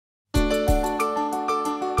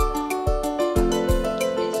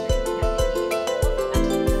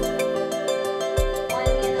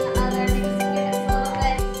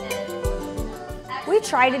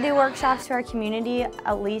try to do workshops to our community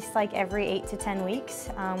at least like every 8 to 10 weeks.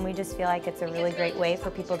 We just feel like it's a really great way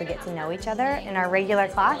for people to get to know each other in our regular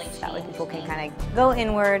class. That way people can kind of go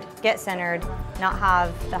inward, get centered, not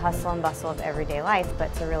have the hustle and bustle of everyday life,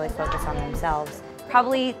 but to really focus on themselves.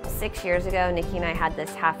 Probably 6 years ago, Nikki and I had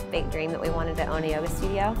this half-baked dream that we wanted to own a yoga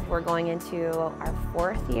studio. We're going into our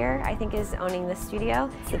 4th year, I think, is owning this studio.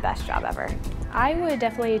 It's the best job ever. I would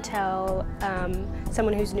definitely tell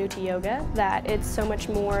someone who's new to yoga that it's so much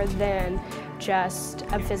more than just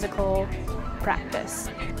a physical practice.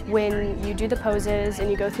 When you do the poses and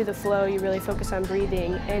you go through the flow, you really focus on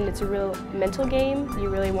breathing, and it's a real mental game. You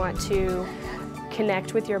really want to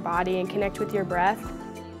connect with your body and connect with your breath.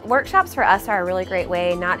 Workshops for us are a really great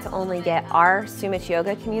way not to only get our Sumits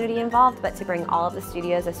Yoga community involved, but to bring all of the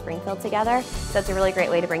studios of Springfield together. So it's a really great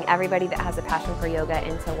way to bring everybody that has a passion for yoga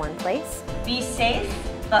into one place. Be safe,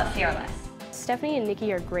 but fearless. Stephanie and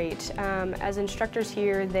Nikki are great. As instructors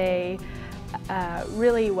here, they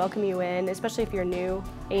really welcome you in, especially if you're new.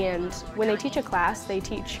 And when they teach a class, they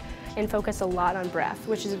teach and focus a lot on breath,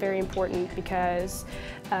 which is very important because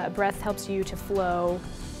breath helps you to flow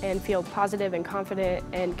and feel positive and confident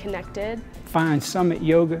and connected. Find Summit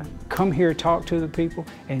Yoga, come here, talk to the people,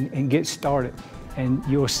 and get started. And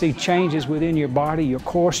you'll see changes within your body, your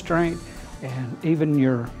core strength, and even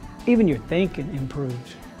your thinking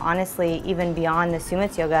improves. Honestly, even beyond the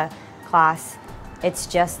Sumits Yoga class, it's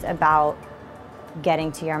just about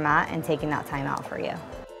getting to your mat and taking that time out for you.